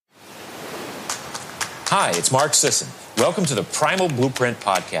Hi, it's Mark Sisson. Welcome to the Primal Blueprint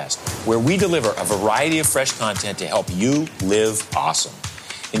Podcast, where we deliver a variety of fresh content to help you live awesome.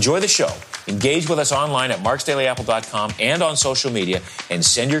 Enjoy the show. Engage with us online at marksdailyapple.com and on social media, and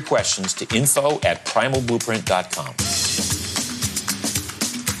send your questions to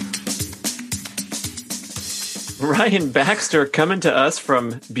info@primalblueprint.com. Ryan Baxter coming to us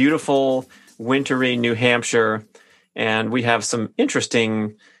from beautiful, wintry New Hampshire, and we have some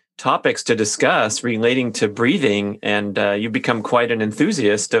interesting topics to discuss relating to breathing, and you've become quite an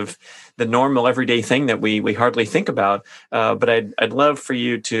enthusiast of the normal everyday thing that we hardly think about. But I'd love for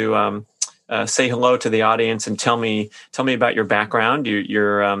you to say hello to the audience and tell me about your background.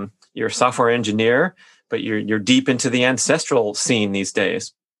 You're a software engineer, but you're deep into the ancestral scene these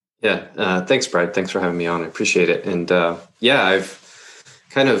days. Yeah, thanks, Brad. Thanks for having me on. I appreciate it. And I've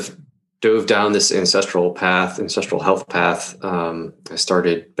kind of dove down this ancestral health path. I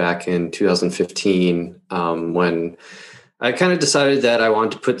started back in 2015 when I kind of decided that I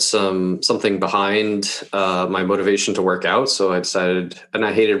wanted to put something behind my motivation to work out. So I decided, and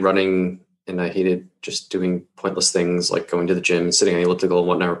I hated running, and I hated just doing pointless things like going to the gym and sitting on the elliptical and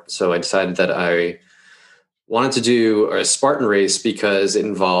whatnot. So I decided that I wanted to do a Spartan race because it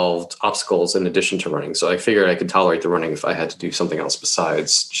involved obstacles in addition to running. So I figured I could tolerate the running if I had to do something else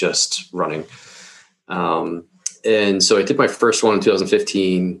besides just running. And so I did my first one in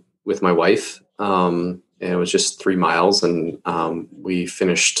 2015 with my wife. And it was just 3 miles, and we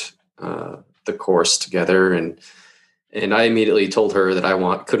finished the course together. And I immediately told her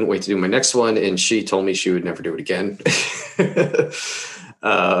that couldn't wait to do my next one. And she told me she would never do it again.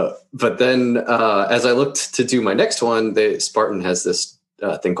 But then as I looked to do my next one, Spartan has this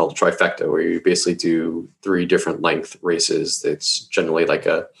thing called a trifecta, where you basically do 3 different length races. It's generally like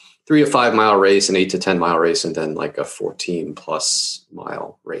a 3 to 5 mile race, an 8 to 10 mile race, and then like a 14 plus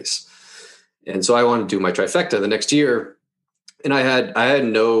mile race. And so I wanted to do my trifecta the next year. And I had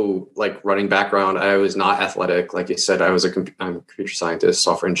no like running background. I was not athletic. Like you said, I'm a computer scientist,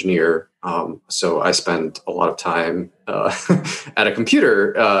 software engineer. So I spent a lot of time at a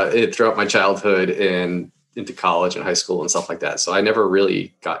computer throughout my childhood and into college and high school and stuff like that. So I never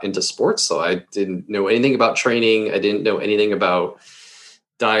really got into sports. So I didn't know anything about training. I didn't know anything about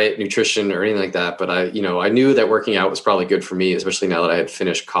diet, nutrition, or anything like that. But I knew that working out was probably good for me, especially now that I had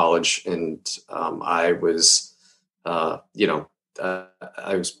finished college and I was I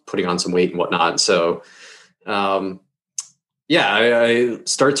was putting on some weight and whatnot. So, I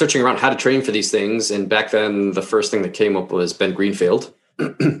started searching around how to train for these things. And back then, the first thing that came up was Ben Greenfield.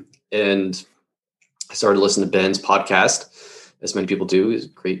 And I started listening to Ben's podcast, as many people do. He's a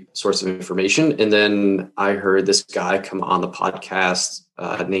great source of information. And then I heard this guy come on the podcast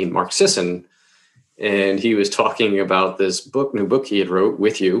named Mark Sisson. And he was talking about this new book he had wrote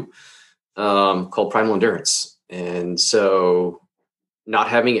with you called Primal Endurance. And so not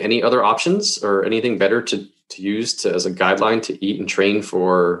having any other options or anything better to use as a guideline to eat and train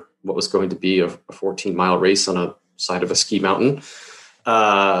for what was going to be a 14-mile race on a side of a ski mountain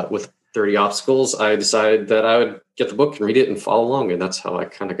with 30 obstacles, I decided that I would get the book and read it and follow along. And that's how I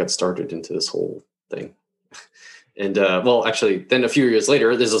kind of got started into this whole thing. And then a few years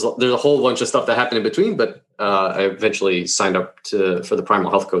later, there's a whole bunch of stuff that happened in between, but I eventually signed up for the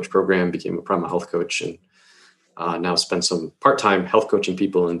Primal Health Coach program, became a Primal Health Coach, and now spend some part-time health coaching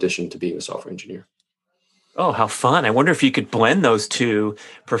people in addition to being a software engineer. Oh, how fun. I wonder if you could blend those two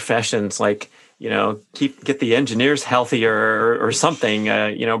professions, like, get the engineers healthier or something,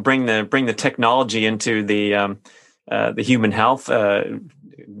 bring the technology into the human health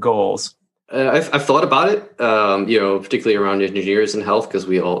goals. I've thought about it, particularly around engineers and health, because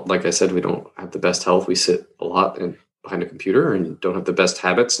we all, like I said, we don't have the best health. We sit a lot behind a computer and don't have the best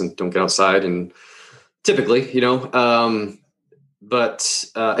habits and don't get outside and typically, and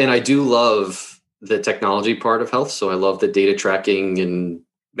I do love the technology part of health. So I love the data tracking and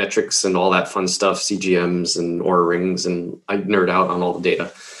metrics and all that fun stuff, CGMs and Oura rings, and I nerd out on all the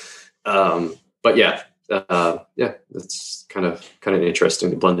data. That's kind of interesting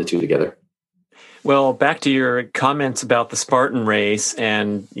to blend the two together. Well, back to your comments about the Spartan race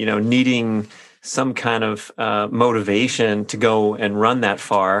and, needing some kind of motivation to go and run that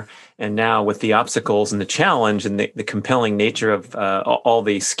far. And now with the obstacles and the challenge and the compelling nature of all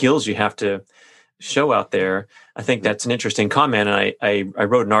the skills you have to show out there. I think that's an interesting comment. And I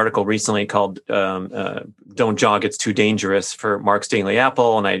wrote an article recently called Don't Jog, It's Too Dangerous for Mark's Daily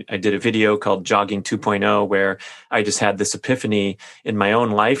Apple. And I did a video called Jogging 2.0, where I just had this epiphany in my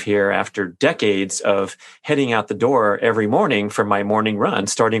own life here after decades of heading out the door every morning for my morning run,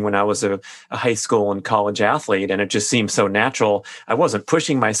 starting when I was a high school and college athlete. And it just seemed so natural. I wasn't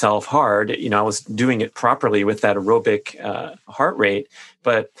pushing myself hard. I was doing it properly with that aerobic heart rate.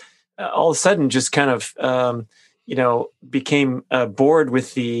 But all of a sudden just kind of, became bored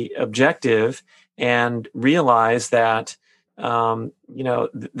with the objective and realized that,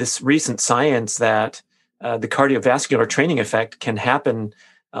 this recent science that the cardiovascular training effect can happen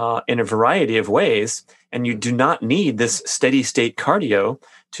in a variety of ways. And you do not need this steady state cardio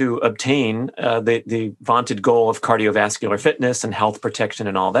to obtain the vaunted goal of cardiovascular fitness and health protection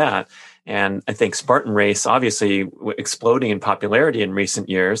and all that. And I think Spartan Race, obviously exploding in popularity in recent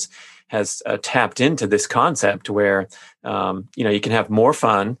years, has tapped into this concept where, you can have more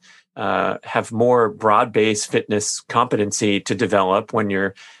fun, have more broad-based fitness competency to develop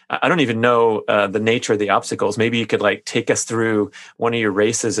when I don't even know the nature of the obstacles. Maybe you could take us through one of your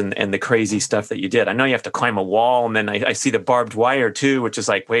races and the crazy stuff that you did. I know you have to climb a wall, and then I see the barbed wire too, which is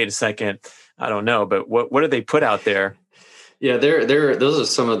wait a second, I don't know, but what do they put out there? Yeah, those are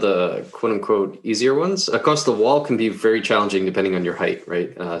some of the quote unquote easier ones. Across the wall can be very challenging depending on your height,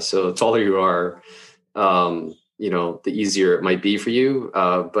 right? So the taller you are, the easier it might be for you.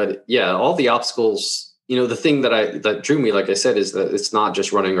 But yeah, all the obstacles, the thing that drew me, like I said, is that it's not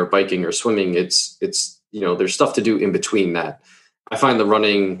just running or biking or swimming. It's there's stuff to do in between that. I find the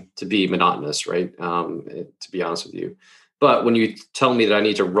running to be monotonous, right? To be honest with you. But when you tell me that I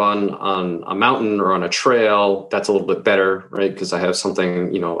need to run on a mountain or on a trail, that's a little bit better, right? Because I have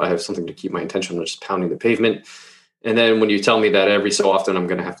something to keep my attention on, just pounding the pavement. And then when you tell me that every so often I'm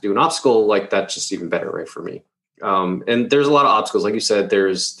going to have to do an obstacle, that's just even better, right, for me. And there's a lot of obstacles, like you said.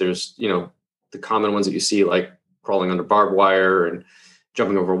 There's the common ones that you see, like crawling under barbed wire and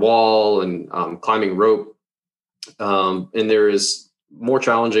jumping over a wall and climbing rope. And there is more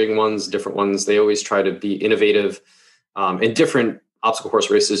challenging ones, different ones. They always try to be innovative. And different obstacle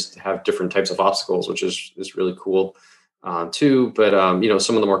course races have different types of obstacles, which is really cool too. But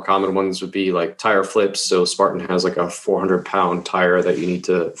some of the more common ones would be like tire flips. So Spartan has a 400-pound tire that you need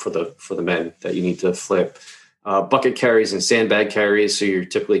to for the men that you need to flip. Bucket carries and sandbag carries. So you're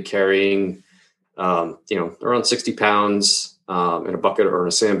typically carrying around 60 pounds in a bucket or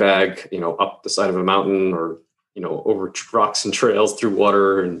a sandbag, up the side of a mountain or over rocks and trails through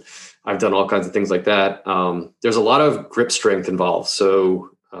water. And I've done all kinds of things like that. There's a lot of grip strength involved.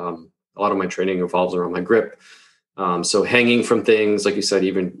 So a lot of my training revolves around my grip. So hanging from things, like you said,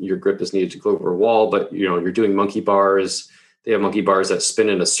 even your grip is needed to go over a wall, but you're doing monkey bars. They have monkey bars that spin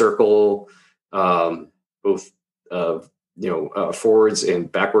in a circle, both forwards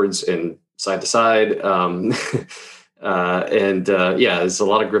and backwards and side to side. There's a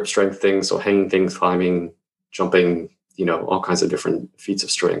lot of grip strength things. So hanging things, climbing, jumping, all kinds of different feats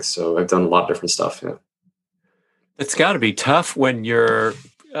of strength. So I've done a lot of different stuff. Yeah. It's got to be tough when you're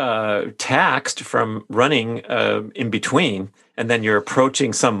taxed from running in between, and then you're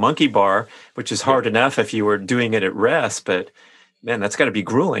approaching some monkey bar, which is hard enough if you were doing it at rest. But man, that's got to be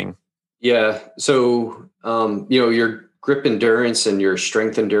grueling. Yeah. So, your grip endurance and your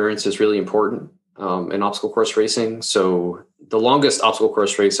strength endurance is really important in obstacle course racing. So the longest obstacle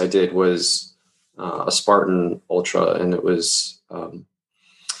course race I did was a Spartan Ultra, and it was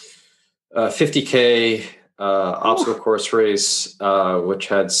 50K obstacle course race, which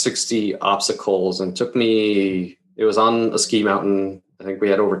had 60 obstacles, and it was on a ski mountain. I think we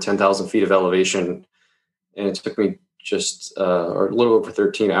had over 10,000 feet of elevation, and it took me just a little over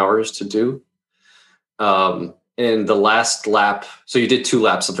 13 hours to do. And the last lap, so you did 2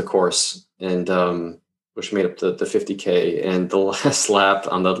 laps of the course, and which made up the 50K. And the last lap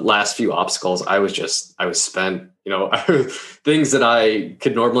on the last few obstacles, I was spent, things that I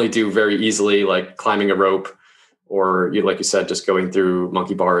could normally do very easily, like climbing a rope, or like you said, just going through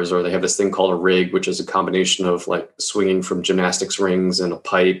monkey bars, or they have this thing called a rig, which is a combination of swinging from gymnastics rings and a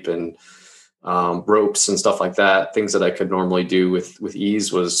pipe and ropes and stuff like that. Things that I could normally do with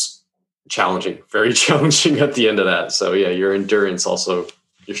ease was challenging, very challenging at the end of that. So yeah, your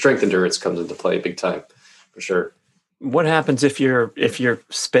strength endurance comes into play big time. For sure. What happens if you're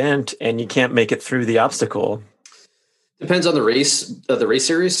spent and you can't make it through the obstacle? Depends on the race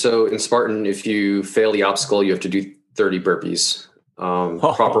series. So in Spartan, if you fail the obstacle, you have to do 30 burpees.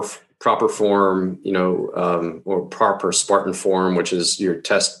 Proper form, or proper Spartan form, which is your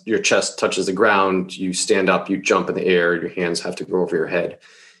chest touches the ground, you stand up, you jump in the air, your hands have to go over your head.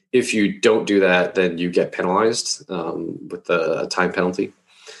 if you don't do that, then you get penalized with the time penalty.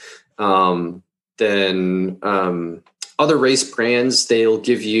 Then other race brands, they'll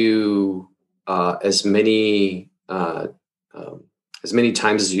give you as many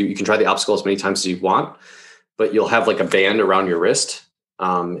times as you can try the obstacle as many times as you want, but you'll have like a band around your wrist.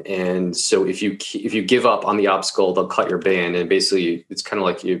 And so if you give up on the obstacle, they'll cut your band. And basically it's kind of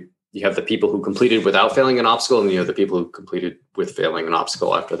like you have the people who completed without failing an obstacle, and you have the people who completed with failing an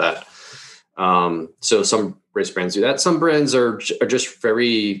obstacle after that. So some race brands do that. Some brands are just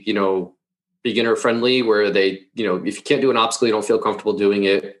very, beginner friendly, where they, if you can't do an obstacle, you don't feel comfortable doing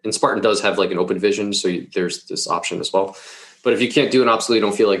it. And Spartan does have like an open vision, so there's this option as well. But if you can't do an obstacle, you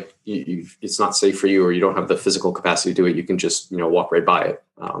don't feel like it's not safe for you, or you don't have the physical capacity to do it, you can just, walk right by it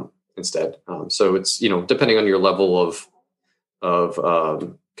instead. So it's, depending on your level of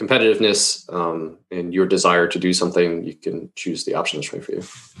competitiveness and your desire to do something, you can choose the option that's right for you.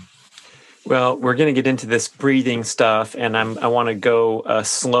 Well, we're going to get into this breathing stuff, and I want to go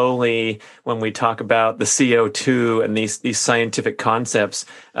slowly when we talk about the CO2 and these scientific concepts.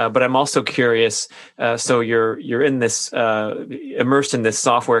 But I'm also curious. So you're in this immersed in this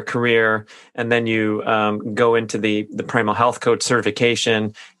software career, and then you go into the Primal Health Coach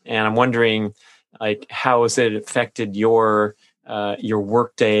certification. And I'm wondering, like, how has it affected your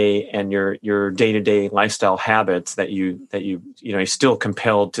workday and your day-to-day lifestyle habits that you're still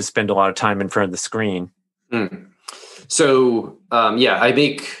compelled to spend a lot of time in front of the screen? So I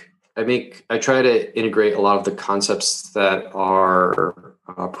try to integrate a lot of the concepts that are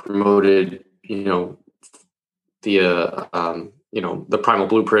promoted, via the Primal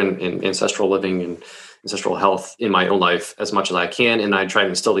Blueprint and ancestral living and ancestral health in my own life as much as I can. And I try to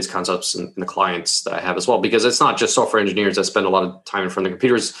instill these concepts in the clients that I have as well, because it's not just software engineers that spend a lot of time in front of the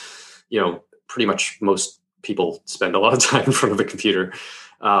computers. Pretty much most people spend a lot of time in front of the computer,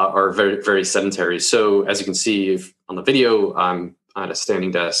 are very, very sedentary. So as you can see on the video, I'm at a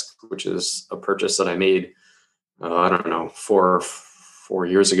standing desk, which is a purchase that I made, I don't know, four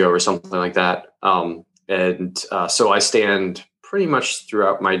years ago or something like that. So I stand pretty much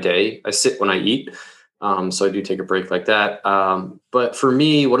throughout my day. I sit when I eat. So I do take a break like that. But for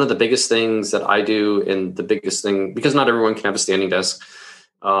me, one of the biggest things that I do, and the biggest thing, because not everyone can have a standing desk,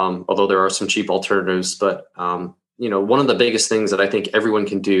 although there are some cheap alternatives, but, one of the biggest things that I think everyone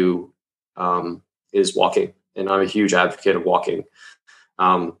can do is walking. And I'm a huge advocate of walking.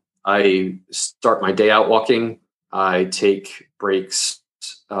 I start my day out walking. I take breaks,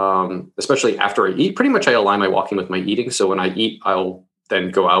 especially after I eat. Pretty much I align my walking with my eating. So when I eat, I'll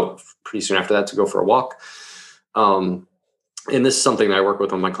then go out pretty soon after that to go for a walk. And this is something that I work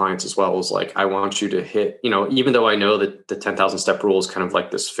with on my clients as well, is like, I want you to hit, even though I know that the 10,000 step rule is kind of like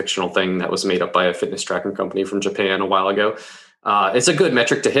this fictional thing that was made up by a fitness tracking company from Japan a while ago. It's a good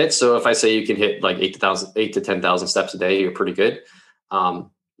metric to hit. So if I say you can hit like 8 to 10,000 steps a day, you're pretty good.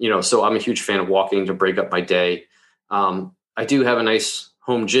 So I'm a huge fan of walking to break up my day. I do have a nice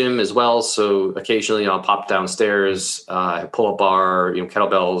home gym as well. So occasionally I'll pop downstairs, pull-up bar,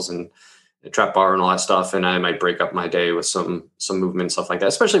 kettlebells and a trap bar and all that stuff. And I might break up my day with some movement, stuff like that,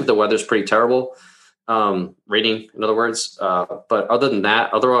 especially if the weather's pretty terrible, raining, in other words. But other than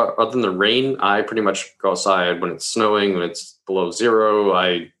that, other than the rain, I pretty much go outside when it's snowing, when it's below zero.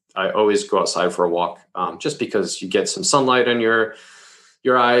 I always go outside for a walk, just because you get some sunlight on your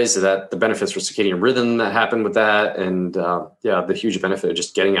eyes, that the benefits for circadian rhythm that happen with that. And the huge benefit of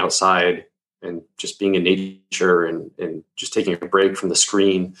just getting outside and just being in nature and just taking a break from the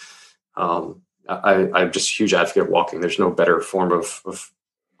screen. I'm just a huge advocate of walking. There's no better form of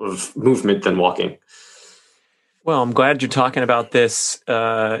movement than walking. Well, I'm glad you're talking about this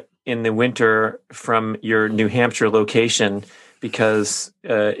in the winter from your New Hampshire location, because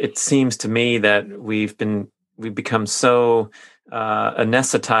it seems to me that we've become so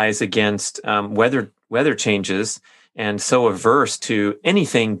anesthetized against weather changes, and so averse to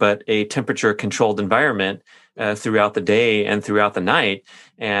anything but a temperature controlled environment throughout the day and throughout the night.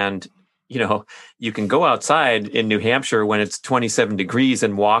 And you can go outside in New Hampshire when it's 27 degrees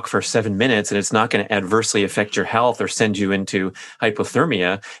and walk for 7 minutes, and it's not going to adversely affect your health or send you into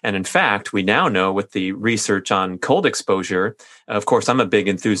hypothermia. And in fact, we now know with the research on cold exposure, of course, I'm a big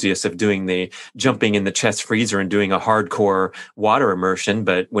enthusiast of doing the jumping in the chest freezer and doing a hardcore water immersion.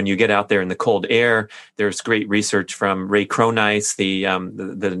 But when you get out there in the cold air, there's great research from Ray Cronice, the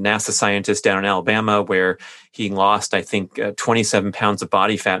NASA scientist down in Alabama, where he lost, I think, 27 pounds of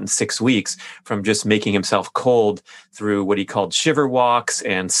body fat in 6 weeks from just just making himself cold through what he called shiver walks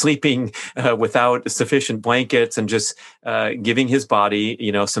and sleeping without sufficient blankets and just giving his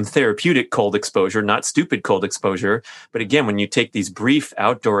body, some therapeutic cold exposure, not stupid cold exposure. But again, when you take these brief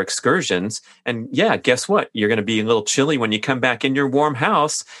outdoor excursions, and yeah, guess what? You're going to be a little chilly when you come back in your warm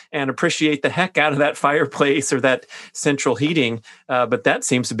house and appreciate the heck out of that fireplace or that central heating. But that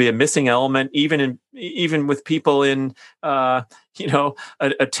seems to be a missing element, even with people in a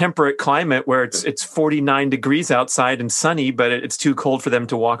temperate climate where it's 49 degrees outside and sunny, but it's too cold for them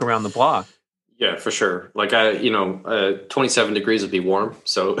to walk around the block. Yeah, for sure. Like 27 degrees would be warm.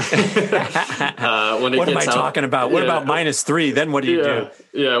 So when it what am gets I out, talking about? What about -3? Then what do you do?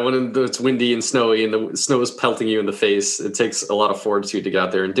 Yeah, when it's windy and snowy and the snow is pelting you in the face, it takes a lot of fortitude to get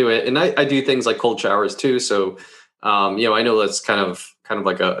out there and do it. And I do things like cold showers too. So I know that's kind of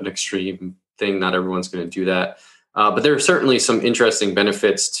like an extreme thing. Not everyone's going to do that. But there are certainly some interesting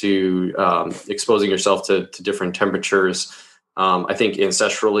benefits to exposing yourself to different temperatures. I think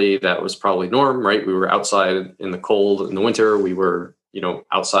ancestrally that was probably norm, right? We were outside in the cold in the winter. We were,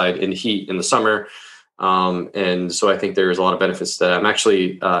 outside in heat in the summer. And so I think there's a lot of benefits to that. I'm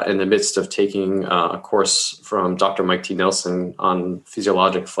actually in the midst of taking a course from Dr. Mike T. Nelson on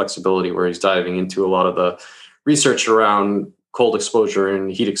physiologic flexibility, where he's diving into a lot of the research around cold exposure and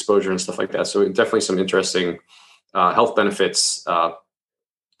heat exposure and stuff like that. So definitely some interesting health benefits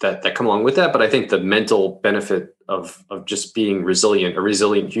that come along with that. But I think the mental benefit of just being resilient, a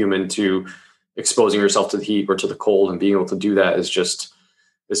resilient human to exposing yourself to the heat or to the cold and being able to do that is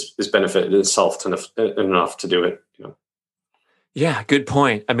benefit in itself enough to do it. Yeah, good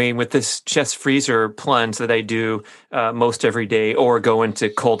point. I mean, with this chest freezer plunge that I do most every day, or go into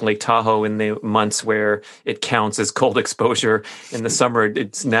cold Lake Tahoe in the months where it counts as cold exposure. In the summer,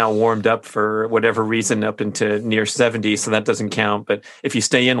 it's now warmed up for whatever reason up into near 70, so that doesn't count. But if you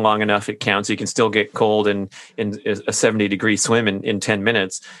stay in long enough, it counts. You can still get cold in a 70-degree swim in 10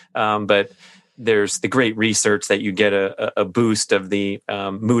 minutes. But there's the great research that you get a boost of the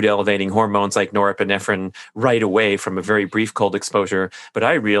mood elevating hormones like norepinephrine right away from a very brief cold exposure. But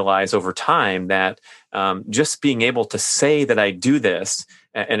I realize over time that just being able to say that I do this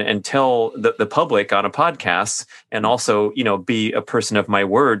and tell the public on a podcast, and also, be a person of my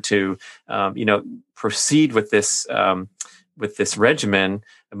word to, proceed with this regimen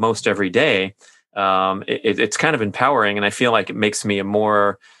most every day, it's kind of empowering. And I feel like it makes me a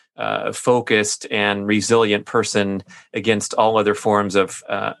more focused and resilient person against all other forms of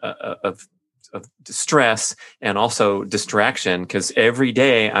stress and also distraction. Because every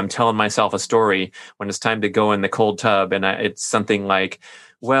day I'm telling myself a story when it's time to go in the cold tub, and it's something like,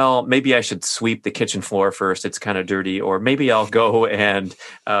 well, maybe I should sweep the kitchen floor first. It's kind of dirty. Or maybe I'll go and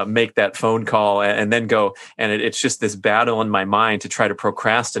make that phone call and then go. And it's just this battle in my mind to try to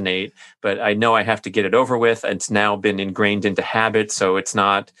procrastinate. But I know I have to get it over with. It's now been ingrained into habit. So it's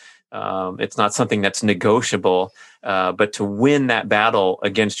not something that's negotiable. But to win that battle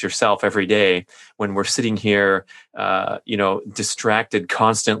against yourself every day, when we're sitting here, distracted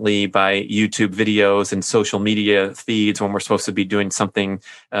constantly by YouTube videos and social media feeds, when we're supposed to be doing something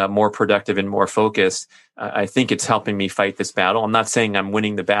more productive and more focused, I think it's helping me fight this battle. I'm not saying I'm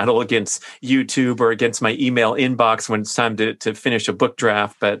winning the battle against YouTube or against my email inbox when it's time to finish a book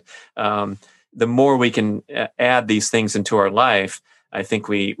draft. But the more we can add these things into our life, I think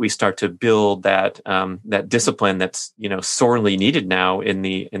we start to build that discipline that's sorely needed now in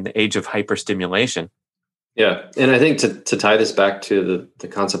the age of hyperstimulation. Yeah, and I think to tie this back to the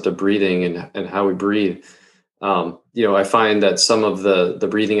concept of breathing and how we breathe, I find that some of the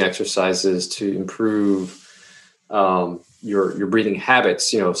breathing exercises to improve your breathing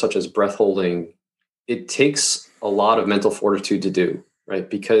habits, such as breath holding, it takes a lot of mental fortitude to do, right?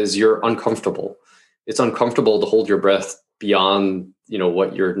 Because you're uncomfortable. It's uncomfortable to hold your breath beyond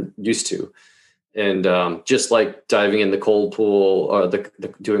what you're used to, and just like diving in the cold pool or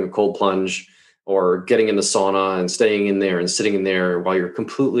doing a cold plunge, or getting in the sauna and staying in there and sitting in there while you're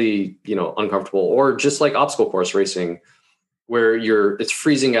completely uncomfortable, or just like obstacle course racing where it's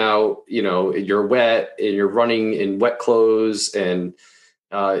freezing out, you're wet and you're running in wet clothes and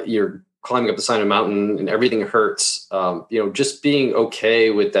you're climbing up the side of a mountain and everything hurts. Just being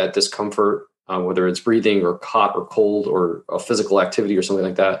okay with that discomfort, whether it's breathing or hot or cold or a physical activity or something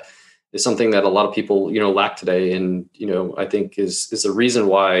like that, is something that a lot of people, lack today. And, I think is the reason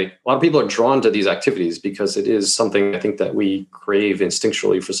why a lot of people are drawn to these activities, because it is something I think that we crave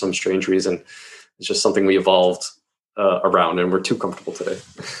instinctually for some strange reason. It's just something we evolved around, and we're too comfortable today.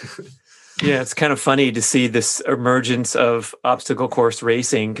 Yeah, it's kind of funny to see this emergence of obstacle course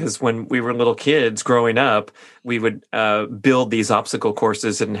racing, because when we were little kids growing up, we would build these obstacle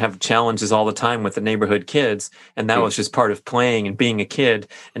courses and have challenges all the time with the neighborhood kids, and that was just part of playing and being a kid.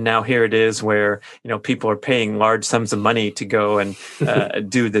 And now here it is, where people are paying large sums of money to go and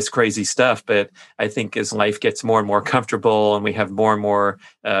do this crazy stuff. But I think as life gets more and more comfortable, and we have more and more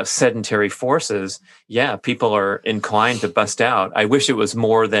sedentary forces, yeah, people are inclined to bust out. I wish it was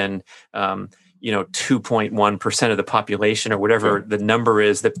more than 2.1% of the population or whatever the number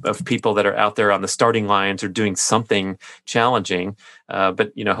is of people that are out there on the starting lines or doing something challenging.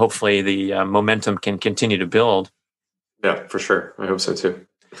 But hopefully the momentum can continue to build. Yeah, for sure. I hope so too.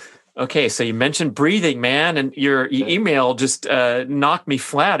 Okay, so you mentioned breathing, man, and your email just knocked me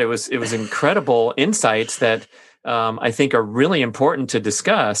flat. It was incredible insights that I think are really important to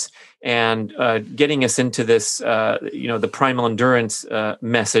discuss, and getting us into this, the primal endurance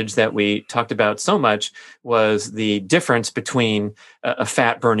message that we talked about so much was the difference between a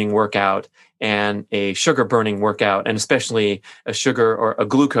fat burning workout and a sugar burning workout, and especially a sugar or a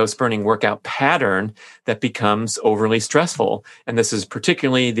glucose burning workout pattern that becomes overly stressful. And this is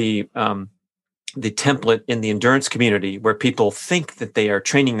particularly the template in the endurance community, where people think that they are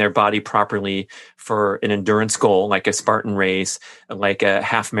training their body properly for an endurance goal, like a Spartan race, like a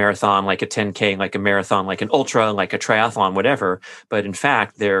half marathon, like a 10K, like a marathon, like an ultra, like a triathlon, whatever. But in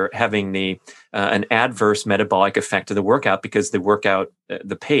fact, they're having an adverse metabolic effect of the workout, because the workout,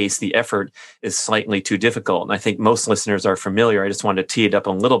 the pace, the effort is slightly too difficult. And I think most listeners are familiar. I just wanted to tee it up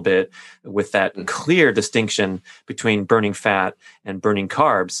a little bit with that clear distinction between burning fat and burning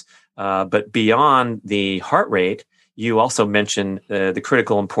carbs. But beyond the heart rate, you also mentioned the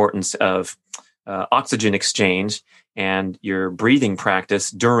critical importance of oxygen exchange and your breathing practice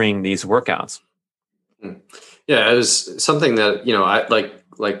during these workouts. Yeah, it was something that I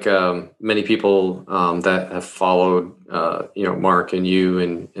like many people that have followed Mark and you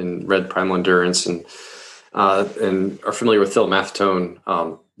and read Primal Endurance and are familiar with Phil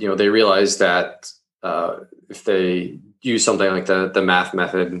Maffetone. They realize that if they use something like the math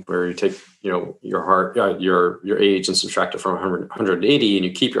method, where you take your heart, your age, and subtract it from 180, and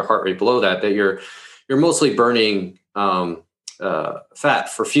you keep your heart rate below that you're mostly burning fat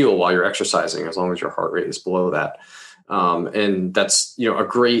for fuel while you're exercising, as long as your heart rate is below that. And that's a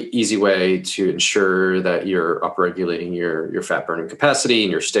great easy way to ensure that you're upregulating your fat burning capacity,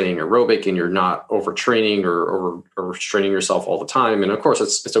 and you're staying aerobic, and you're not overtraining or overstraining yourself all the time. And of course,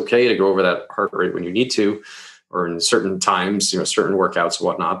 it's okay to go over that heart rate when you need to, or in certain times, certain workouts and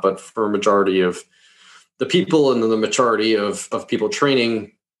whatnot. But for a majority of the people, and the majority of people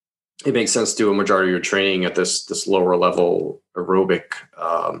training, it makes sense to do a majority of your training at this lower level aerobic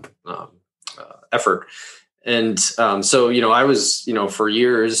effort. And so I was, for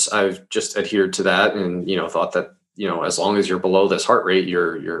years, I've just adhered to that, and thought that as long as you're below this heart rate,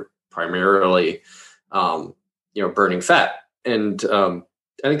 you're primarily burning fat. And I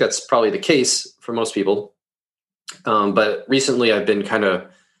think that's probably the case for most people. But recently I've been kind of,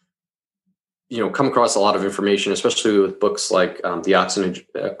 come across a lot of information, especially with books like The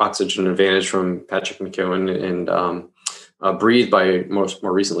Oxygen Advantage from Patrick McKeown, and Breathe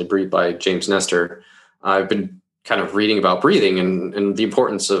more recently Breathe by James Nestor. I've been kind of reading about breathing and the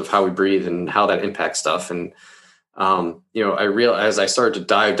importance of how we breathe and how that impacts stuff. And, I realized, as I started to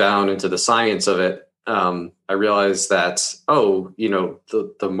dive down into the science of it, I realized that,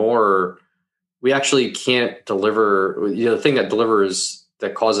 the more we actually can't deliver, the thing that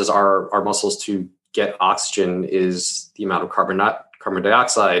causes our muscles to get oxygen is the amount of carbon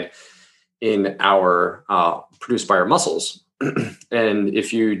dioxide in produced by our muscles. And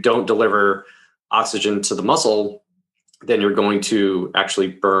if you don't deliver oxygen to the muscle, then you're going to actually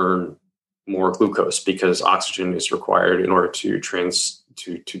burn more glucose, because oxygen is required in order to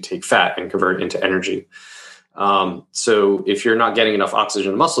take fat and convert it into energy. So if you're not getting enough oxygen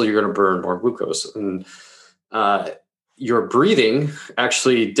in the muscle, you're going to burn more glucose. And your breathing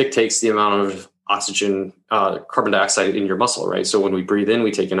actually dictates the amount of oxygen, carbon dioxide in your muscle, right? So when we breathe in,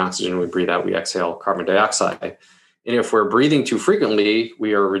 we take in oxygen. When we breathe out, we exhale carbon dioxide. And if we're breathing too frequently,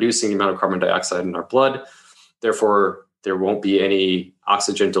 we are reducing the amount of carbon dioxide in our blood. Therefore, there won't be any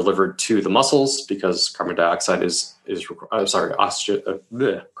oxygen delivered to the muscles, because carbon dioxide is required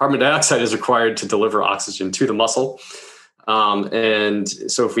to deliver oxygen to the muscle. And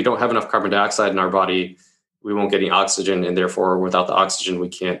so if we don't have enough carbon dioxide in our body, we won't get any oxygen. And therefore, without the oxygen, we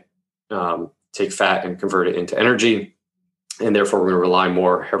can't take fat and convert it into energy. And therefore, we're going to rely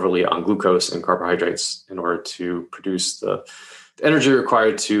more heavily on glucose and carbohydrates in order to produce the energy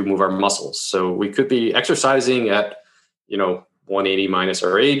required to move our muscles. So we could be exercising at, 180 minus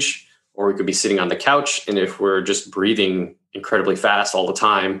our age, or we could be sitting on the couch. And if we're just breathing incredibly fast all the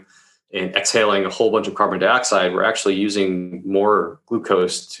time and exhaling a whole bunch of carbon dioxide, we're actually using more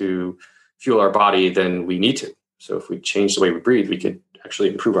glucose to fuel our body than we need to. So if we change the way we breathe, we could actually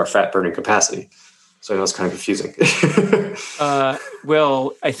improve our fat burning capacity. So I know it's kind of confusing.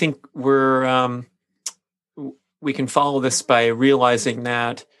 Well, I think we can follow this by realizing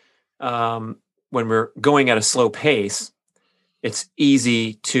that when we're going at a slow pace, it's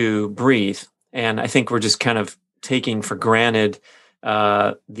easy to breathe. And I think we're just kind of taking for granted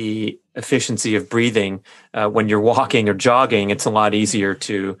the efficiency of breathing. When you're walking or jogging, it's a lot easier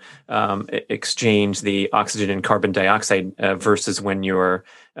to exchange the oxygen and carbon dioxide versus when you're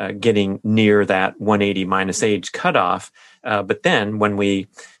getting near that 180 minus age cutoff. But then when we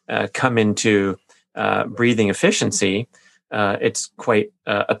come into breathing efficiency, it's quite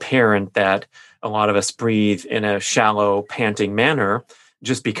apparent that a lot of us breathe in a shallow, panting manner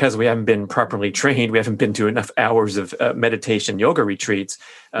just because we haven't been properly trained. We haven't been to enough hours of meditation yoga retreats.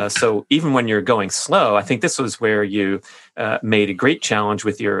 So even when you're going slow, I think this was where you made a great challenge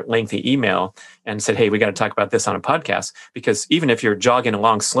with your lengthy email and said, hey, we got to talk about this on a podcast. Because even if you're jogging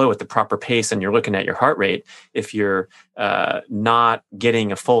along slow at the proper pace and you're looking at your heart rate, if you're not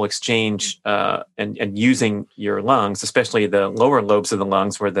getting a full exchange and using your lungs, especially the lower lobes of the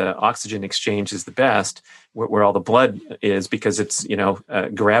lungs where the oxygen exchange is the best, where all the blood is, because it's,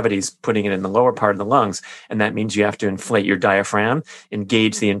 gravity's putting it in the lower part of the lungs. And that means you have to inflate your diaphragm,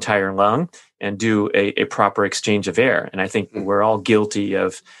 engage the entire lung, and do a proper exchange of air. And I think we're all guilty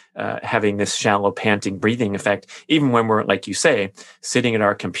of having this shallow panting breathing effect, even when we're, like you say, sitting at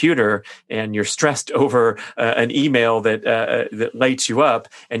our computer and you're stressed over an email that lights you up,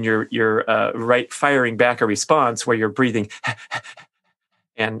 and you're firing back a response where you're breathing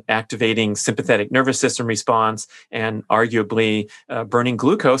and activating sympathetic nervous system response and arguably burning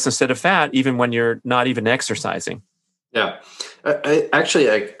glucose instead of fat, even when you're not even exercising. Yeah. I'm going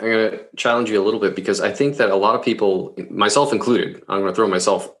to challenge you a little bit, because I think that a lot of people, myself included, I'm going to throw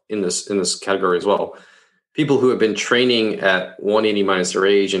myself in this category as well. People who have been training at 180 minus their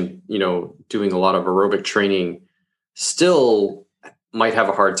age and, doing a lot of aerobic training still might have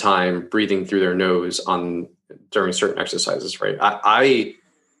a hard time breathing through their nose during certain exercises, right? I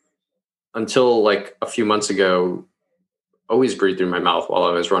until like a few months ago, always breathed through my mouth while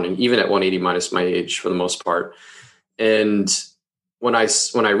I was running, even at 180 minus my age for the most part. And when I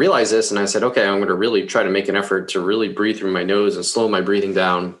realized this and I said, okay, I'm going to really try to make an effort to really breathe through my nose and slow my breathing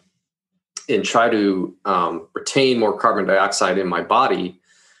down and try to retain more carbon dioxide in my body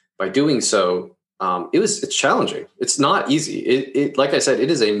by doing so, it's challenging. It's not easy. It like I said,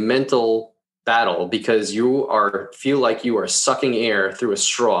 it is a mental battle, because you feel like you are sucking air through a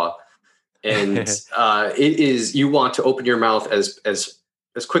straw. And you want to open your mouth as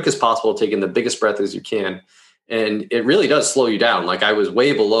quick as possible, take in the biggest breath as you can. And it really does slow you down. Like, I was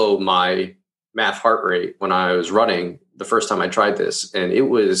way below my max heart rate when I was running the first time I tried this, and it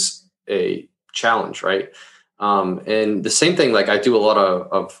was a challenge, right? And the same thing, like I do a lot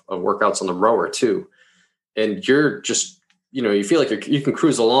of workouts on the rower too. And you're just, you feel like you can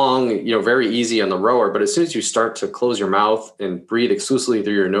cruise along, very easy on the rower. But as soon as you start to close your mouth and breathe exclusively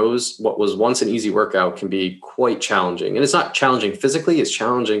through your nose, what was once an easy workout can be quite challenging. And it's not challenging physically, it's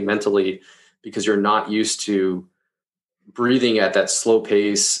challenging mentally, because you're not used to breathing at that slow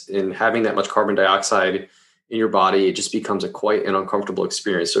pace and having that much carbon dioxide in your body. It just becomes quite an uncomfortable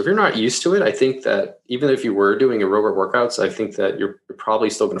experience. So if you're not used to it, I think that even if you were doing aerobic workouts, I think that you're probably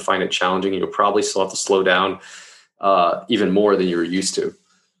still going to find it challenging. You'll probably still have to slow down even more than you're used to.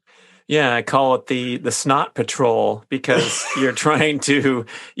 Yeah, I call it the snot patrol, because you're trying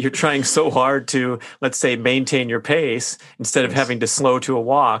so hard to, let's say, maintain your pace instead of having to slow to a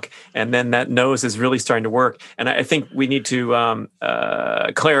walk, and then that nose is really starting to work. And I think we need to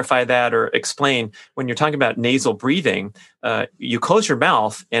clarify that, or explain, when you're talking about nasal breathing, you close your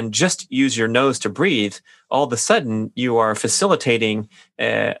mouth and just use your nose to breathe. All of a sudden, you are facilitating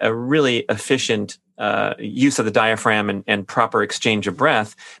a really efficient use of the diaphragm and proper exchange of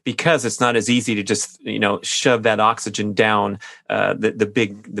breath, because it's not as easy to just shove that oxygen down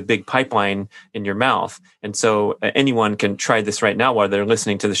the big pipeline in your mouth. And so anyone can try this right now while they're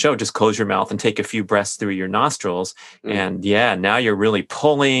listening to the show. Just close your mouth and take a few breaths through your nostrils, and now you're really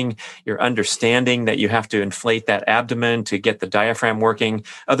pulling. You're understanding that you have to inflate that abdomen to get the diaphragm working.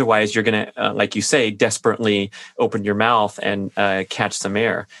 Otherwise, you're going to, like you say, desperately open your mouth and catch some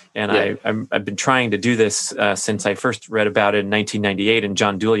air. And I've been trying to do this since I first read about it in 1998 in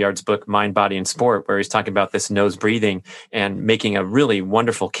John Douillard's book, Mind, Body, and Sport, where he's talking about this nose breathing and making a really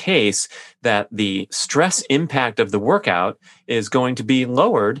wonderful case that the stress impact of the workout is going to be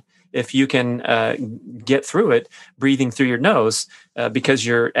lowered if you can get through it breathing through your nose, because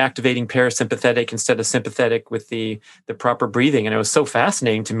you're activating parasympathetic instead of sympathetic with the proper breathing. And it was so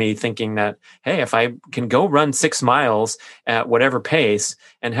fascinating to me, thinking that, hey, if I can go run 6 miles at whatever pace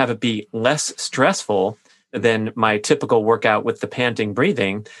and have it be less stressful than my typical workout with the panting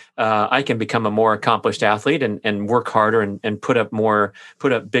breathing, I can become a more accomplished athlete and work harder and put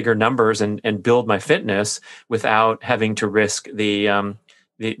up bigger numbers and build my fitness without having to risk the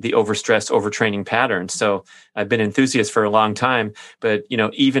overstress, overtraining pattern. So I've been an enthusiast for a long time, but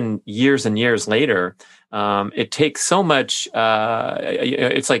even years and years later, it takes so much.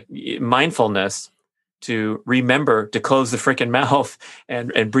 It's like mindfulness to remember to close the freaking mouth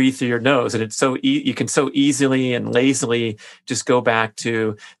and breathe through your nose. And it's so you can so easily and lazily just go back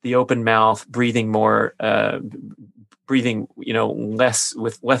to the open mouth, breathing more, breathing, less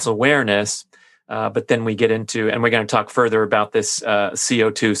with less awareness. But then we get into, and we're going to talk further about this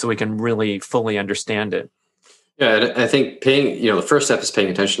CO2 so we can really fully understand it. Yeah, and I think the first step is paying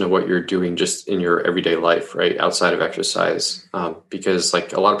attention to what you're doing just in your everyday life, right? Outside of exercise. Because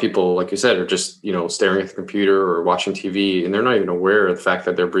like a lot of people, like you said, are just, staring at the computer or watching TV, and they're not even aware of the fact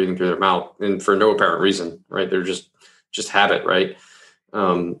that they're breathing through their mouth, and for no apparent reason, right? They're just habit, right?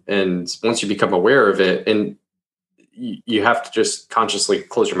 And once you become aware of it, and you have to just consciously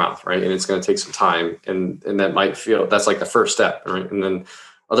close your mouth, right? And it's going to take some time, and that might feel, that's like the first step, right? And then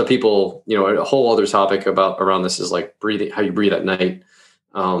other people, a whole other topic around this is like breathing, how you breathe at night,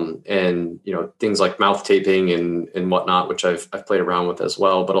 and things like mouth taping and whatnot, which I've played around with as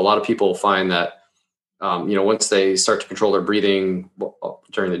well. But a lot of people find that once they start to control their breathing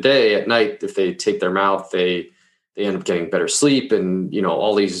during the day, at night, if they tape their mouth, they end up getting better sleep, and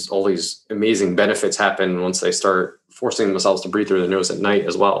all these amazing benefits happen once they start forcing themselves to breathe through their nose at night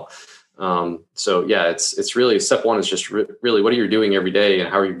as well. So yeah, it's really, step one is just really what are you doing every day, and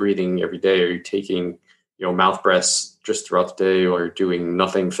how are you breathing every day? Are you taking, mouth breaths just throughout the day, or doing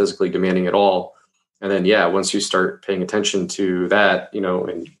nothing physically demanding at all? And then, yeah, once you start paying attention to that,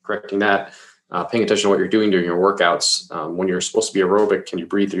 and correcting that, paying attention to what you're doing during your workouts, when you're supposed to be aerobic, can you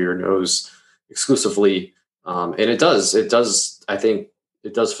breathe through your nose exclusively? And it does, I think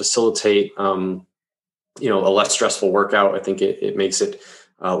it does facilitate, a less stressful workout. I think it makes it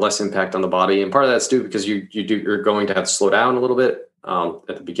less impact on the body. And part of that's due because you're going to have to slow down a little bit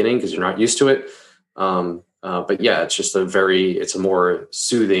at the beginning because you're not used to it. But yeah, it's just it's a more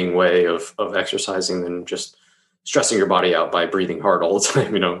soothing way of exercising than just stressing your body out by breathing hard all the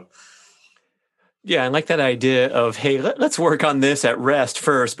time, Yeah, I like that idea of, hey, let's work on this at rest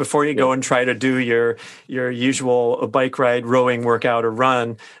first before you go and try to do your usual bike ride, rowing workout, or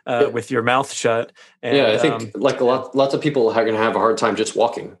run with your mouth shut. And, I think lots of people are going to have a hard time just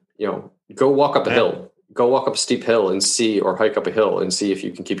walking. Go walk up a hill, go walk up a steep hill and see, or hike up a hill and see if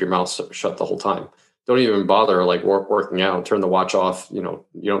you can keep your mouth shut the whole time. Don't even bother working out. Turn the watch off. You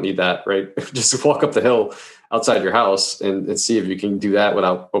don't need that, right? Just walk up the hill outside your house and see if you can do that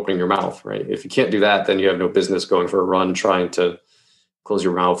without opening your mouth, right? If you can't do that, then you have no business going for a run trying to close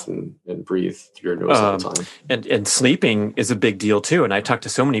your mouth and breathe through your nose all the time. And sleeping is a big deal too. And I talk to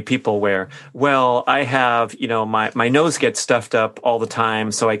so many people where, well, I have, my nose gets stuffed up all the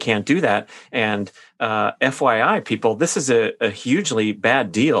time, so I can't do that. And FYI, people, this is a hugely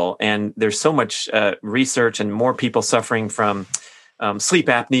bad deal. And there's so much research and more people suffering from sleep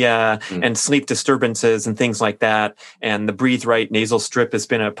apnea and sleep disturbances and things like that. And the Breathe Right nasal strip has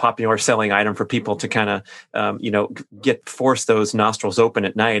been a popular selling item for people to kind of, force those nostrils open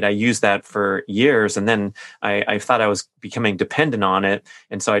at night. I used that for years, and then I thought I was becoming dependent on it.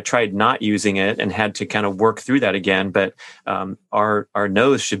 And so I tried not using it and had to kind of work through that again. But our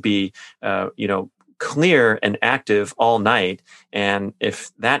nose should be, clear and active all night. And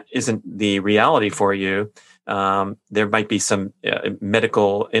if that isn't the reality for you, there might be some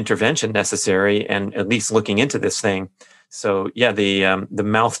medical intervention necessary, and at least looking into this thing. So yeah, the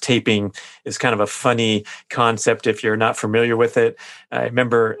mouth taping is kind of a funny concept if you're not familiar with it. I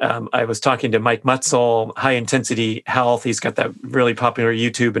remember I was talking to Mike Mutzel, High Intensity Health. He's got that really popular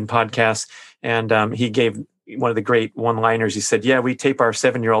YouTube and podcast, and he gave one of the great one-liners. He said, "Yeah, we tape our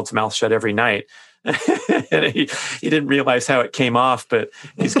 7-year-old's mouth shut every night." And he didn't realize how it came off, but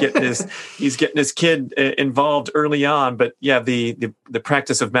he's getting his kid involved early on. But yeah, the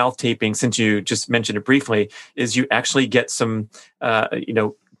practice of mouth taping, since you just mentioned it briefly, is you actually get some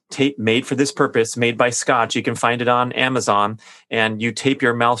tape made for this purpose, made by Scotch. You can find it on Amazon, and you tape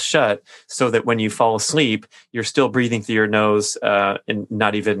your mouth shut so that when you fall asleep, you're still breathing through your nose and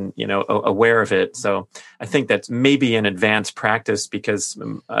not even, aware of it. So I think that's maybe an advanced practice, because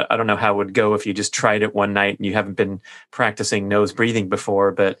I don't know how it would go if you just tried it one night and you haven't been practicing nose breathing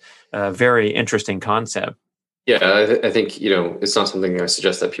before, but very interesting concept. Yeah, I think, it's not something I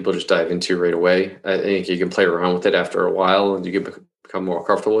suggest that people just dive into right away. I think you can play around with it after a while and you can become more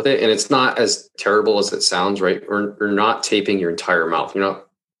comfortable with it. And it's not as terrible as it sounds, right? You're not taping your entire mouth. You're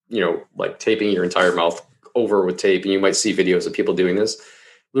not, like taping your entire mouth over with tape. And you might see videos of people doing this.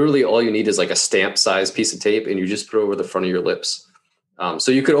 Literally all you need is like a stamp size piece of tape, and you just put it over the front of your lips.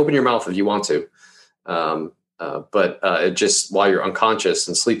 So you could open your mouth if you want to. But it just, while you're unconscious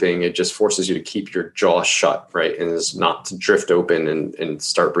and sleeping, it just forces you to keep your jaw shut, right? And is not to drift open and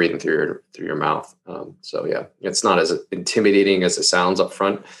start breathing through your mouth. So yeah, it's not as intimidating as it sounds up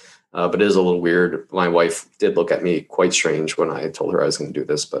front, but it is a little weird. My wife did look at me quite strange when I told her I was going to do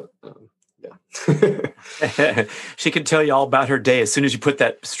this, but yeah. She could tell you all about her day as soon as you put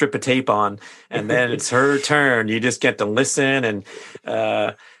that strip of tape on, and then it's her turn. You just get to listen and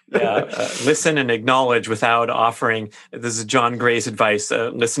listen and acknowledge without offering. This is John Gray's advice.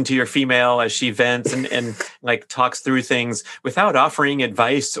 Listen to your female as she vents and like talks through things without offering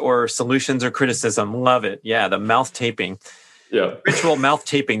advice or solutions or criticism. Love it. Yeah, the mouth taping. Yeah. Ritual mouth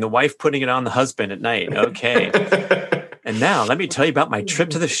taping, the wife putting it on the husband at night. Okay. And now let me tell you about my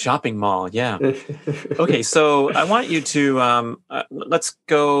trip to the shopping mall. Yeah. Okay. So I want you to, let's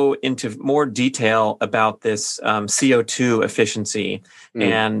go into more detail about this CO2 efficiency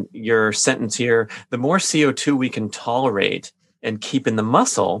and your sentence here. The more CO2 we can tolerate and keep in the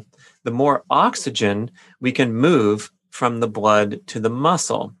muscle, the more oxygen we can move from the blood to the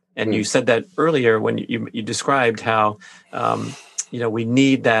muscle. And you said that earlier when you described how, we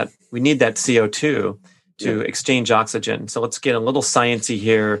need that CO2 to exchange oxygen. So let's get a little sciencey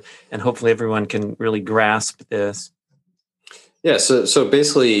here, and hopefully everyone can really grasp this. Yeah. So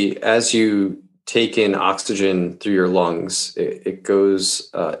basically, as you take in oxygen through your lungs, it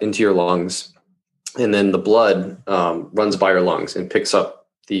goes into your lungs, and then the blood runs by your lungs and picks up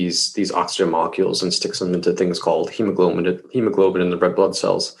these oxygen molecules and sticks them into things called hemoglobin in the red blood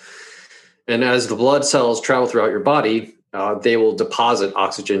cells. And as the blood cells travel throughout your body, they will deposit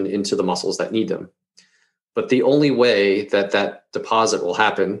oxygen into the muscles that need them. But the only way that deposit will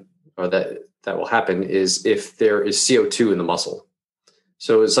happen, or that will happen, is if there is CO2 in the muscle.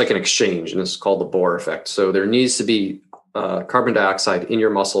 So it's like an exchange, and it's called the Bohr effect. So there needs to be carbon dioxide in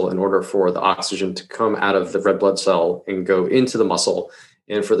your muscle in order for the oxygen to come out of the red blood cell and go into the muscle,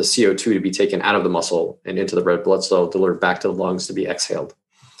 and for the CO2 to be taken out of the muscle and into the red blood cell, delivered back to the lungs to be exhaled.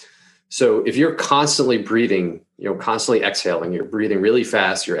 So if you're constantly breathing, constantly exhaling, you're breathing really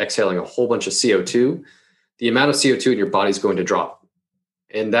fast, you're exhaling a whole bunch of CO2, the amount of CO2 in your body is going to drop.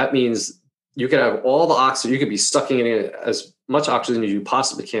 And that means you could have all the oxygen, you could be sucking in as much oxygen as you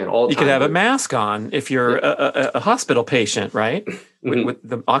possibly can all the time. You could have a mask on if you're a hospital patient, right? With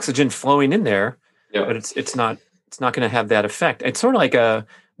the oxygen flowing in there, but it's not going to have that effect. It's sort of like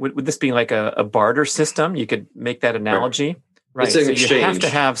would this be like a barter system? You could make that analogy, right? It's an so exchange.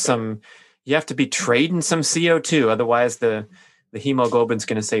 You have to be trading some CO2, otherwise the hemoglobin's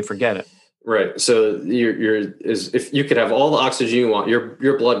going to say, forget it. Right. So if you could have all the oxygen you want,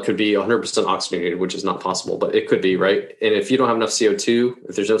 your blood could be 100% oxygenated, which is not possible, but it could be, right? And if you don't have enough CO2,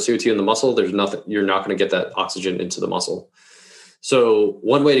 if there's no CO2 in the muscle, there's nothing, you're not going to get that oxygen into the muscle. So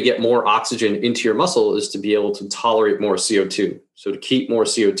one way to get more oxygen into your muscle is to be able to tolerate more CO2. So to keep more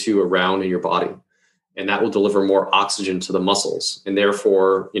CO2 around in your body, and that will deliver more oxygen to the muscles. And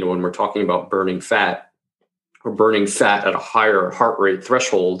therefore, when we're talking about burning fat at a higher heart rate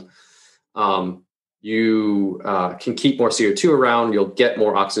threshold, you can keep more CO2 around, you'll get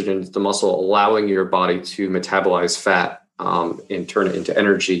more oxygen into the muscle, allowing your body to metabolize fat and turn it into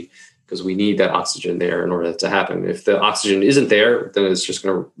energy, because we need that oxygen there in order to happen. If the oxygen isn't there, then it's just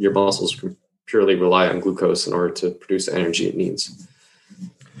your muscles can purely rely on glucose in order to produce the energy it needs.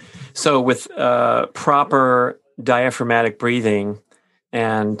 So with proper diaphragmatic breathing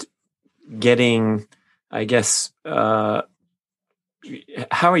and getting, I guess, how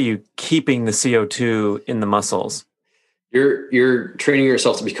are you keeping the CO2 in the muscles? You're training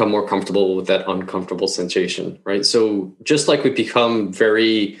yourself to become more comfortable with that uncomfortable sensation, right? So just like we become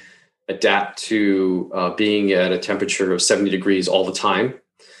very adapt to being at a temperature of 70 degrees all the time,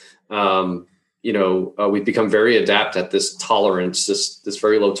 we've become very adept at this tolerance, this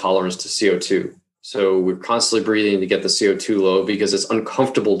very low tolerance to CO2. So we're constantly breathing to get the CO2 low because it's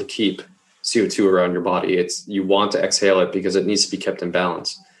uncomfortable to keep CO2 around your body. You want to exhale it because it needs to be kept in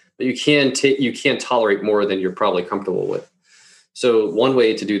balance. but you can't tolerate more than you're probably comfortable with. So one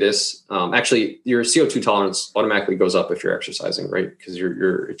way to do this, actually, your CO2 tolerance automatically goes up if you're exercising, right? Because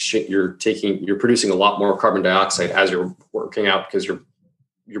you're producing a lot more carbon dioxide as you're working out because you're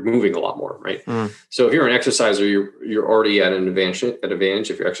moving a lot more, right? So if you're an exerciser, you're already at an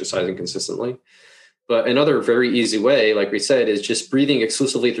advantage if you're exercising consistently. But another very easy way, like we said, is just breathing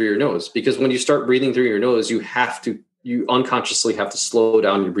exclusively through your nose. Because when you start breathing through your nose, you unconsciously have to slow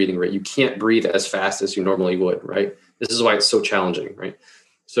down your breathing rate. You can't breathe as fast as you normally would, right? This is why it's so challenging, right?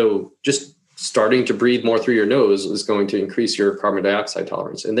 So just starting to breathe more through your nose is going to increase your carbon dioxide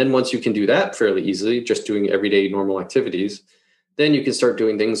tolerance. And then once you can do that fairly easily, just doing everyday normal activities, then you can start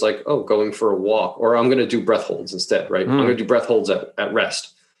doing things like, going for a walk, or I'm going to do breath holds instead, right? I'm going to do breath holds at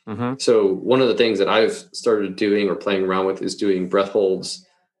rest. Mm-hmm. So one of the things that I've started doing or playing around with is doing breath holds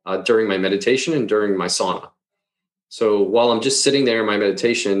during my meditation and during my sauna. So while I'm just sitting there in my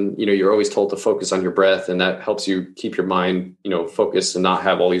meditation, you're always told to focus on your breath, and that helps you keep your mind, focused and not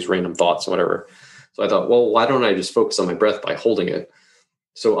have all these random thoughts and whatever. So I thought, well, why don't I just focus on my breath by holding it?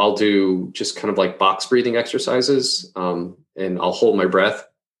 So I'll do just kind of like box breathing exercises, and I'll hold my breath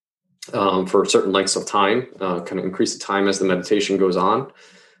for certain lengths of time, kind of increase the time as the meditation goes on.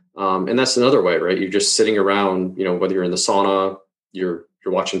 And that's another way, right? You're just sitting around, whether you're in the sauna, you're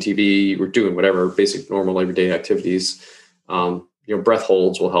watching TV, or doing whatever basic normal everyday activities. Breath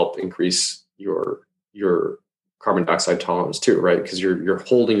holds will help increase your carbon dioxide tolerance too, right? Because you're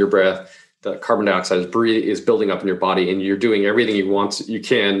holding your breath. The carbon dioxide is building up in your body, and you're doing everything you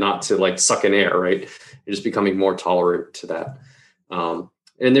can not to like suck in air, right? You're just becoming more tolerant to that.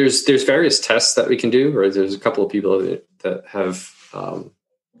 And there's various tests that we can do, right? There's a couple of people that have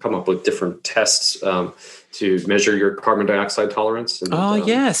come up with different tests to measure your carbon dioxide tolerance. And,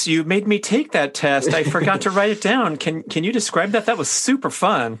 yes, you made me take that test. I forgot to write it down. Can you describe that? That was super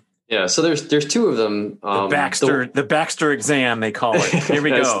fun. Yeah, so there's two of them. The Baxter exam, they call it. Here we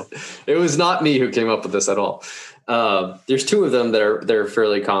go. It was not me who came up with this at all. There's two of them that are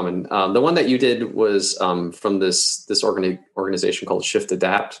fairly common. The one that you did was from this organization called Shift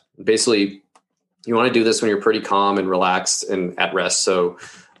Adapt. Basically, you want to do this when you're pretty calm and relaxed and at rest. So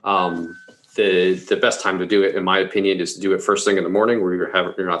the best time to do it, in my opinion, is to do it first thing in the morning, where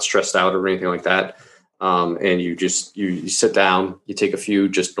you're not stressed out or anything like that. And you sit down, you take a few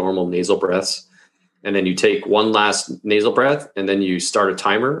just normal nasal breaths, and then you take one last nasal breath, and then you start a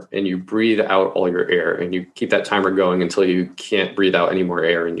timer and you breathe out all your air, and you keep that timer going until you can't breathe out any more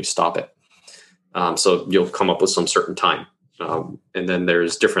air, and you stop it. So you'll come up with some certain time. And then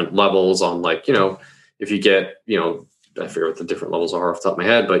there's different levels on, like, if you get, I forget what the different levels are off the top of my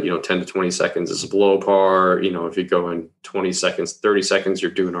head, but 10 to 20 seconds is below par. If you go in 20 seconds, 30 seconds, you're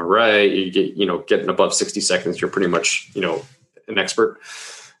doing all right. You get, getting above 60 seconds, you're pretty much, an expert.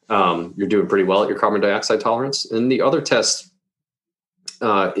 You're doing pretty well at your carbon dioxide tolerance. And the other test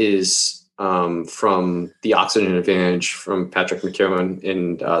is from the Oxygen Advantage from Patrick McKeown,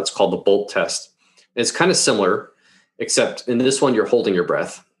 and it's called the BOLT test. And it's kind of similar, except in this one, you're holding your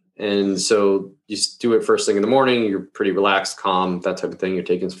breath. And so you do it first thing in the morning. You're pretty relaxed, calm, that type of thing. You're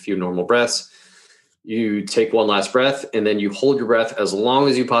taking a few normal breaths. You take one last breath, and then you hold your breath as long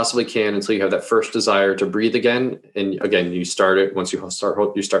as you possibly can until you have that first desire to breathe again. And again, you start it once you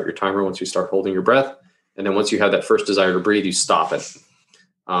start your timer, once you start holding your breath. And then once you have that first desire to breathe, you stop it.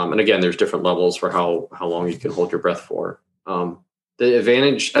 And again, there's different levels for how long you can hold your breath for. The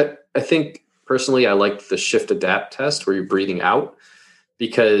advantage, I think personally, I like the Shift Adapt test where you're breathing out,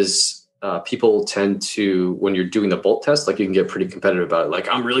 because people tend to, when you're doing the BOLT test, like, you can get pretty competitive about it. Like,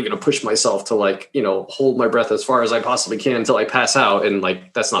 I'm really going to push myself to hold my breath as far as I possibly can until I pass out. And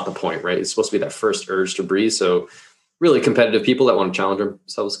that's not the point, right? It's supposed to be that first urge to breathe. So really competitive people that want to challenge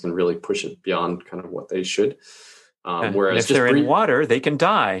themselves can really push it beyond kind of what they should. Whereas if they're in water, they can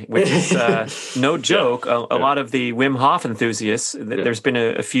die, which is no joke. A lot of the Wim Hof enthusiasts, there's been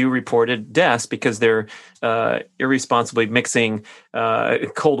a few reported deaths because they're irresponsibly mixing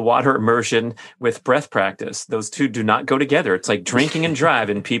cold water immersion with breath practice. Those two do not go together. It's like drinking and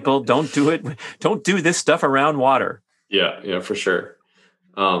driving. People, don't do it. Don't do this stuff around water. Yeah, for sure.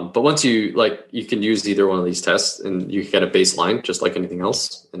 But once you can use either one of these tests, and you get a baseline just like anything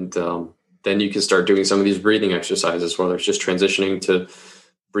else, and then you can start doing some of these breathing exercises, whether it's just transitioning to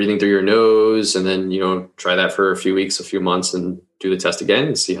breathing through your nose, and then, try that for a few weeks, a few months, and do the test again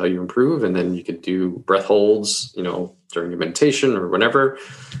and see how you improve. And then you could do breath holds, during your meditation or whenever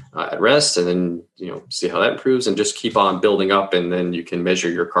at rest, and then, see how that improves, and just keep on building up. And then you can measure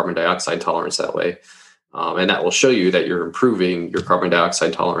your carbon dioxide tolerance that way. And that will show you that you're improving your carbon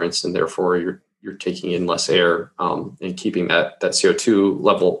dioxide tolerance, and therefore you're taking in less air, and keeping that CO2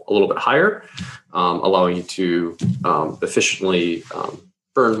 level a little bit higher, allowing you to efficiently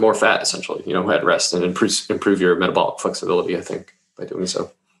burn more fat, essentially, at rest, and improve your metabolic flexibility, I think, by doing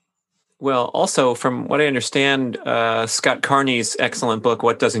so. Well, also from what I understand, Scott Carney's excellent book,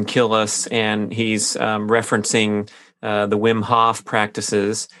 What Doesn't Kill Us, and he's referencing the Wim Hof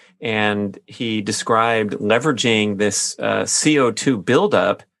practices, and he described leveraging this CO2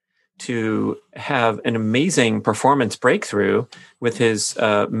 buildup to have an amazing performance breakthrough with his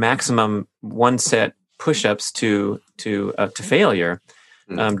maximum one set push-ups to failure.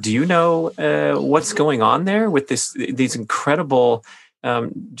 Do you know what's going on there with these incredible?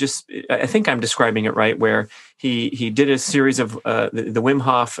 I think I'm describing it right, where he did a series of the Wim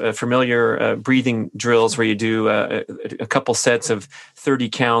Hof familiar breathing drills where you do a couple sets of 30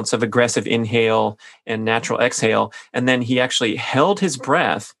 counts of aggressive inhale and natural exhale, and then he actually held his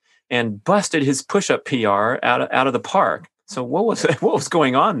breath and busted his push-up PR out of the park. So what was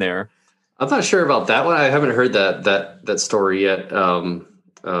going on there? I'm not sure about that one. I haven't heard that story yet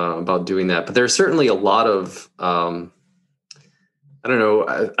about doing that, but there's certainly a lot of I don't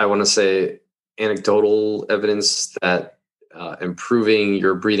know. I want to say anecdotal evidence that improving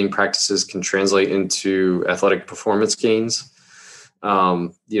your breathing practices can translate into athletic performance gains.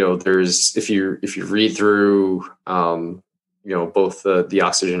 There's if you read through both the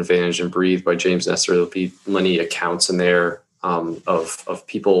Oxygen Advantage and Breathe by James Nestor, there'll be many accounts in there of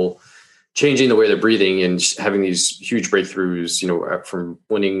people changing the way they're breathing and having these huge breakthroughs, from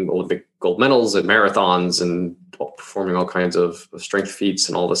winning Olympic gold medals at marathons and performing all kinds of strength feats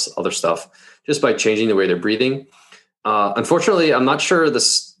and all this other stuff just by changing the way they're breathing. Unfortunately, I'm not sure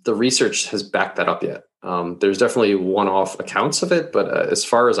the research has backed that up yet. There's definitely one-off accounts of it, but as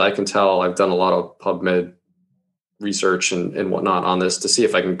far as I can tell, I've done a lot of PubMed research and whatnot on this to see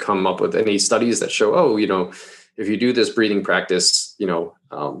if I can come up with any studies that show, if you do this breathing practice,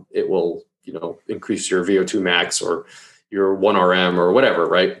 it will, increase your VO2 max or your 1RM or whatever,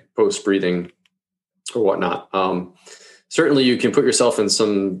 right? Post breathing or whatnot. Certainly you can put yourself in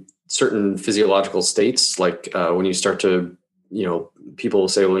some certain physiological states. Like when you start to, people will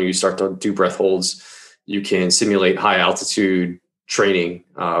say, when you start to do breath holds, you can simulate high altitude training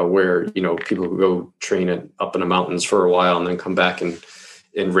where, people who go train up in the mountains for a while and then come back and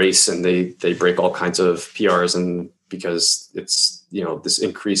race, and they break all kinds of PRs, and because it's this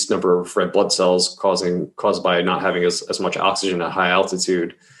increased number of red blood cells caused by not having as much oxygen at high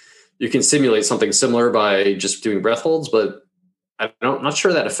altitude. You can simulate something similar by just doing breath holds, but I'm not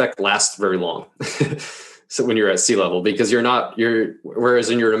sure that effect lasts very long. So when you're at sea level, because whereas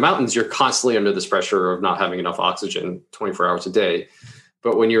in your mountains, you're constantly under this pressure of not having enough oxygen 24 hours a day.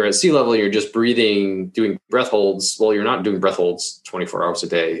 But when you're at sea level, you're just breathing, doing breath holds. Well, you're not doing breath holds 24 hours a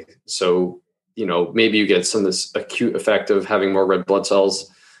day. So, maybe you get some of this acute effect of having more red blood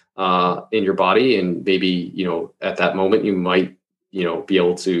cells in your body. And maybe, at that moment, you might, be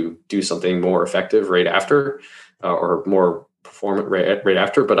able to do something more effective right after or more performant right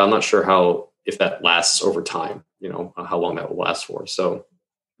after. But I'm not sure if that lasts over time, how long that will last for. So.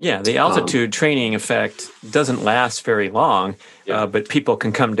 Yeah, the altitude training effect doesn't last very long, but people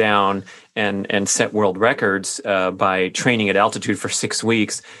can come down and set world records by training at altitude for 6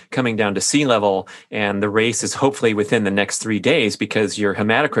 weeks, coming down to sea level, and the race is hopefully within the next 3 days because your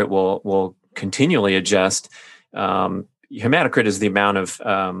hematocrit will continually adjust. Hematocrit is the amount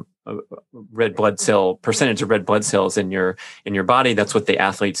of red blood cell percentage of red blood cells in your body. That's what the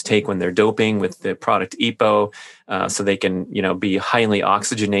athletes take when they're doping with the product EPO, so they can be highly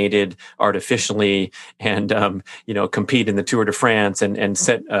oxygenated artificially and compete in the Tour de France and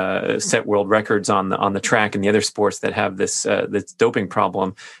set world records on the track and the other sports that have this doping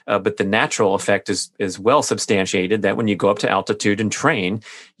problem. But the natural effect is well substantiated that when you go up to altitude and train,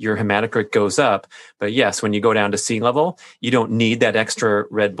 your hematocrit goes up. But yes, when you go down to sea level, you don't need that extra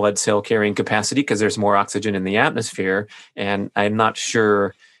red blood cell carrying capacity because there's more oxygen in the atmosphere. And I'm not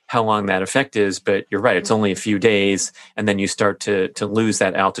sure how long that effect is, but you're right. It's only a few days, and then you start to lose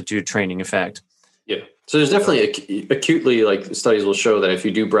that altitude training effect. Yeah. So there's definitely acutely, like studies will show that if you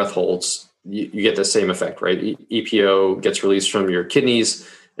do breath holds, you get the same effect, right? EPO gets released from your kidneys.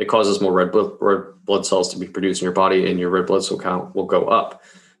 It causes more red blood cells to be produced in your body, and your red blood cell count will go up.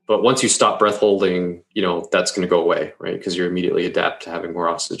 But once you stop breath holding, that's going to go away, right? Because you immediately adapt to having more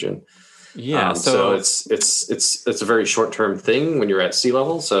oxygen. Yeah. So it's a very short-term thing when you're at sea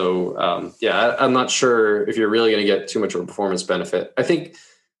level. So I'm not sure if you're really going to get too much of a performance benefit. I think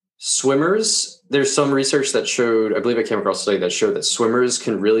swimmers, there's some research that showed, I believe I came across a study that showed that swimmers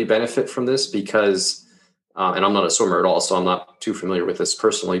can really benefit from this because And I'm not a swimmer at all, so I'm not too familiar with this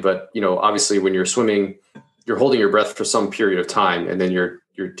personally. But obviously, when you're swimming, you're holding your breath for some period of time, and then you're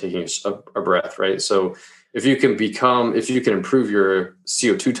taking a breath, right? So if you can improve your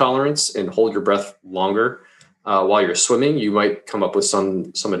CO2 tolerance and hold your breath longer while you're swimming, you might come up with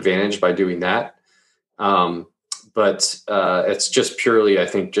some advantage by doing that. But it's just purely, I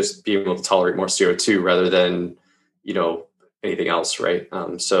think, just being able to tolerate more CO2 rather than, anything else, right?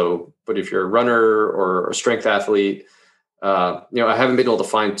 But if you're a runner or a strength athlete, I haven't been able to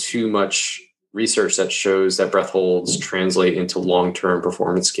find too much research that shows that breath holds translate into long-term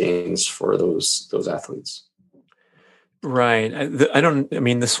performance gains for those athletes. Right.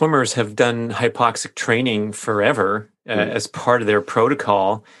 The swimmers have done hypoxic training forever as part of their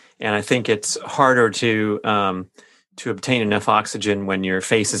protocol. And I think it's harder to obtain enough oxygen when your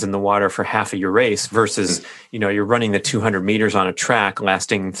face is in the water for half of your race versus, you're running the 200 meters on a track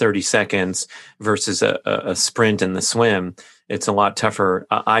lasting 30 seconds versus a sprint in the swim. It's a lot tougher,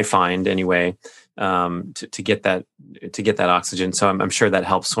 I find anyway, to get that oxygen. So I'm sure that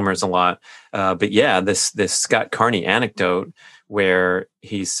helps swimmers a lot. But yeah, this Scott Carney anecdote where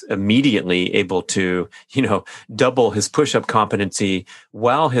he's immediately able to, double his push-up competency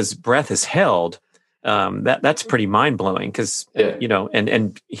while his breath is held. That's pretty mind blowing because,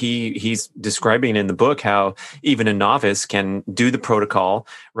 and he's describing in the book how even a novice can do the protocol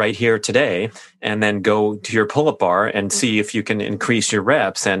right here today and then go to your pull-up bar and see if you can increase your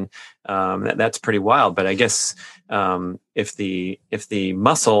reps. And, that's pretty wild. But I guess, if the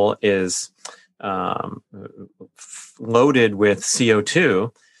muscle is, loaded with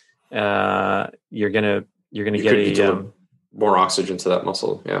CO2, you're going to get more oxygen to that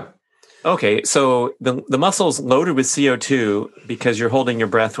muscle. Yeah. Okay, so the muscle's loaded with CO2 because you're holding your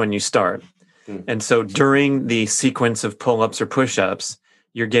breath when you start. And so during the sequence of pull-ups or push-ups,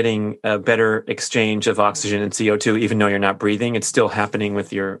 you're getting a better exchange of oxygen and CO2, even though you're not breathing. It's still happening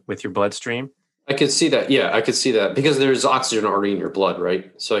with your bloodstream. I could see that. Yeah, I could see that because there's oxygen already in your blood,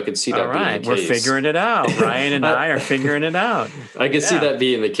 right? So I could see that. All right, being the case. We're figuring it out. Ryan and I are figuring it out. I could see that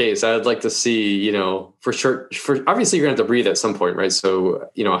being the case. I would like to see, for sure. Obviously, you're going to have to breathe at some point, right? So,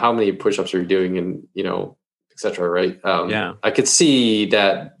 how many push-ups are you doing, and et cetera, right? I could see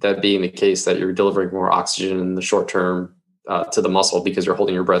that being the case, that you're delivering more oxygen in the short term to the muscle because you're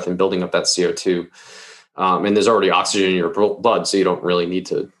holding your breath and building up that CO2. And there's already oxygen in your blood, so you don't really need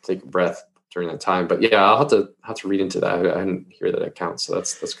to take a breath during that time. But yeah, I'll have to read into that. I didn't hear that account, so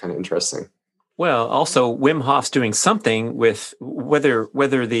that's kind of interesting. Well, also Wim Hof's doing something with whether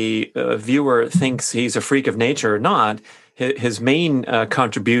the viewer thinks he's a freak of nature or not. His main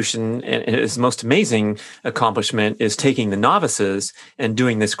contribution and his most amazing accomplishment is taking the novices and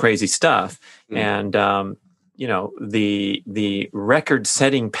doing this crazy stuff. And the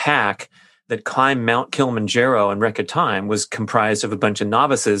record-setting pack that climbed Mount Kilimanjaro in record time was comprised of a bunch of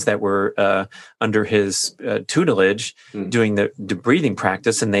novices that were under his tutelage doing the breathing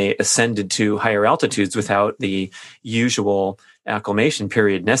practice, and they ascended to higher altitudes without the usual acclimation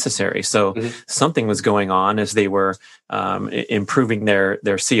period necessary. So something was going on as they were improving their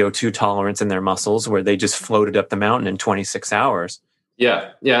CO2 tolerance in their muscles, where they just floated up the mountain in 26 hours.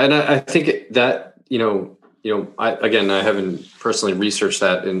 Yeah. And I think that, I haven't personally researched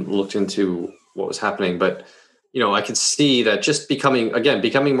that and looked into what was happening, but, I could see that just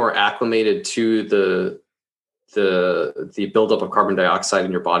becoming more acclimated to the buildup of carbon dioxide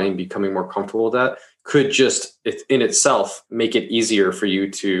in your body and becoming more comfortable with that could just in itself make it easier for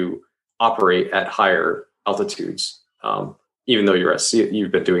you to operate at higher altitudes. Even though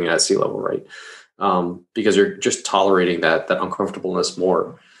you've been doing it at sea level, right? Because you're just tolerating that uncomfortableness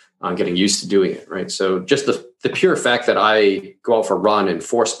more. Getting used to doing it, right? So just the pure fact that I go out for a run and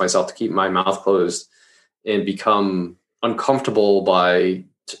force myself to keep my mouth closed and become uncomfortable by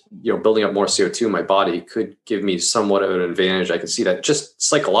building up more CO2 in my body could give me somewhat of an advantage. I can see that just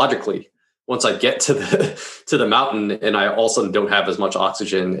psychologically. Once I get to the mountain and I also don't have as much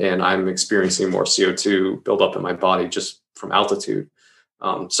oxygen and I'm experiencing more CO2 build up in my body just from altitude.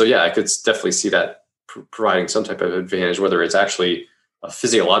 So yeah, I could definitely see that providing some type of advantage, whether it's actually a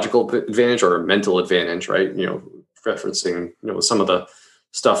physiological advantage or a mental advantage, right? Referencing, some of the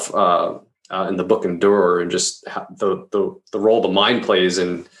stuff in the book Endure and just the role the mind plays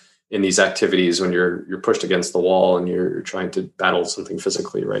in these activities when you're pushed against the wall and you're trying to battle something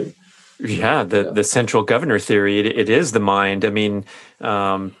physically, right? Yeah. The central governor theory, it is the mind. I mean,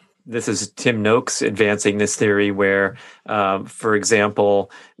 this is Tim Noakes advancing this theory where, for example,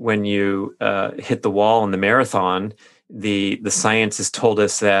 when you hit the wall in the marathon, the science has told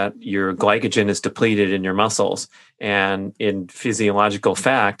us that your glycogen is depleted in your muscles. And in physiological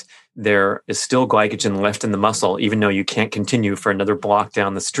fact, there is still glycogen left in the muscle, even though you can't continue for another block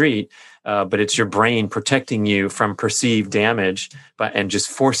down the street. But it's your brain protecting you from perceived damage and just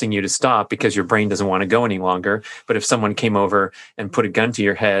forcing you to stop because your brain doesn't want to go any longer. But if someone came over and put a gun to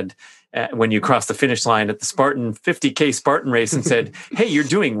your head when you cross the finish line at the Spartan 50K Spartan race and said, hey, you're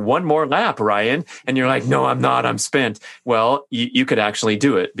doing one more lap, Ryan. And you're like, no, I'm not, I'm spent. Well, you could actually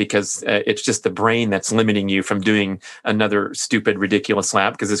do it because it's just the brain that's limiting you from doing another stupid, ridiculous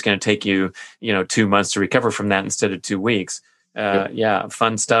lap because it's going to take you, 2 months to recover from that instead of 2 weeks. Yeah,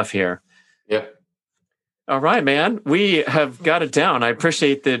 fun stuff here. Yeah. All right, man. We have got it down. I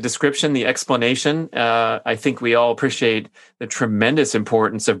appreciate the description, the explanation. I think we all appreciate the tremendous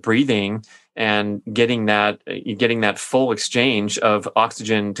importance of breathing and getting that full exchange of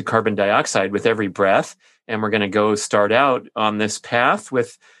oxygen to carbon dioxide with every breath. And we're going to go start out on this path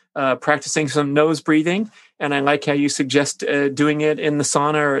with practicing some nose breathing. And I like how you suggest doing it in the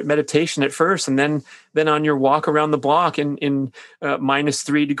sauna or meditation at first, and then on your walk around the block in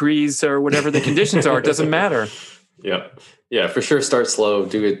 -3 degrees or whatever the conditions are. It doesn't matter. Yeah, for sure. Start slow.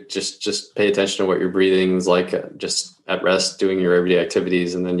 Do it. Just pay attention to what your breathing is like. Just at rest, doing your everyday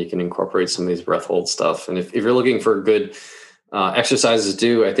activities, and then you can incorporate some of these breath hold stuff. And if you're looking for good exercises to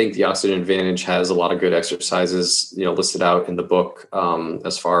do, I think the Oxygen Advantage has a lot of good exercises, listed out in the book,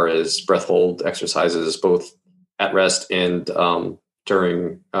 as far as breath hold exercises, both at rest and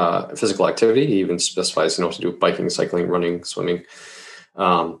during physical activity. He even specifies, what to do with biking, cycling, running, swimming,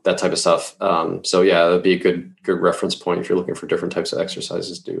 that type of stuff. So yeah, that'd be a good reference point if you're looking for different types of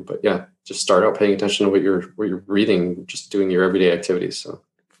exercises to do. But yeah, just start out paying attention to what you're breathing, just doing your everyday activities. So.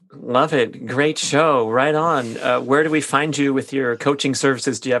 Love it. Great show. Right on. Where do we find you with your coaching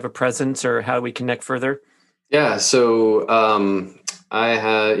services? Do you have a presence, or how do we connect further? Yeah. So I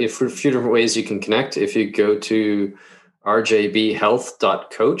have a few different ways you can connect. If you go to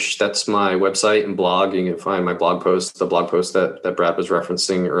rjbhealth.coach, that's my website and blog. You can find my blog post. The blog post that Brad was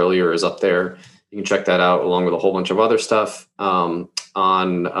referencing earlier is up there. You can check that out along with a whole bunch of other stuff. On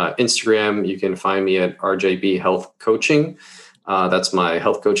Instagram, you can find me at rjbhealthcoaching. That's my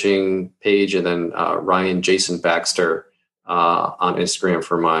health coaching page, and then Ryan Jason Baxter on Instagram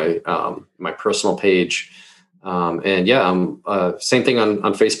for my personal page. And yeah, same thing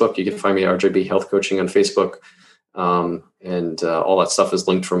on Facebook. You can find me at RJB Health Coaching on Facebook, and all that stuff is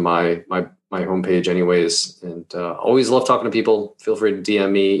linked from my homepage, anyways. And always love talking to people. Feel free to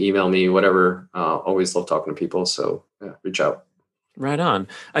DM me, email me, whatever. Always love talking to people. So yeah, reach out. Right on.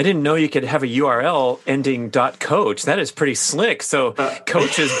 I didn't know you could have a URL ending .coach. That is pretty slick. So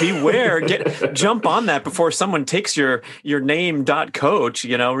coaches, beware. Jump on that before someone takes your name .coach.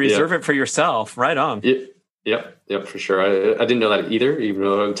 Reserve it for yourself. Right on. Yep, for sure. I didn't know that either, even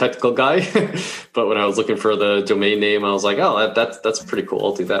though I'm a technical guy. But when I was looking for the domain name, I was like, oh, that's pretty cool.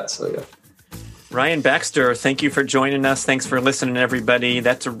 I'll do that. So yeah. Ryan Baxter, thank you for joining us. Thanks for listening, everybody.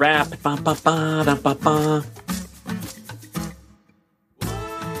 That's a wrap.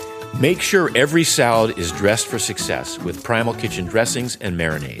 Make sure every salad is dressed for success with Primal Kitchen dressings and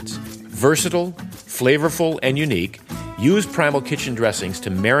marinades. Versatile, flavorful, and unique, use Primal Kitchen dressings to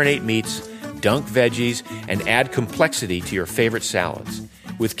marinate meats, dunk veggies, and add complexity to your favorite salads.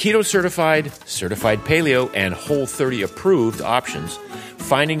 With keto certified paleo, and Whole30 approved options,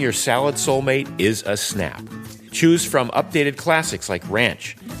 finding your salad soulmate is a snap. Choose from updated classics like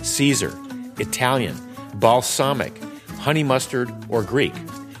ranch, Caesar, Italian, balsamic, honey mustard, or Greek.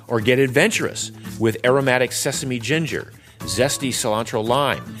 Or get adventurous with aromatic sesame ginger, zesty cilantro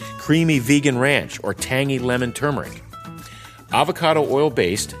lime, creamy vegan ranch, or tangy lemon turmeric. Avocado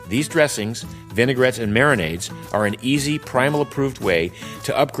oil-based, these dressings, vinaigrettes, and marinades are an easy, Primal-approved way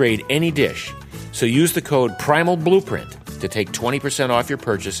to upgrade any dish. So use the code PRIMALBLUEPRINT to take 20% off your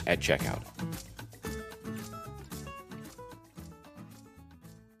purchase at checkout.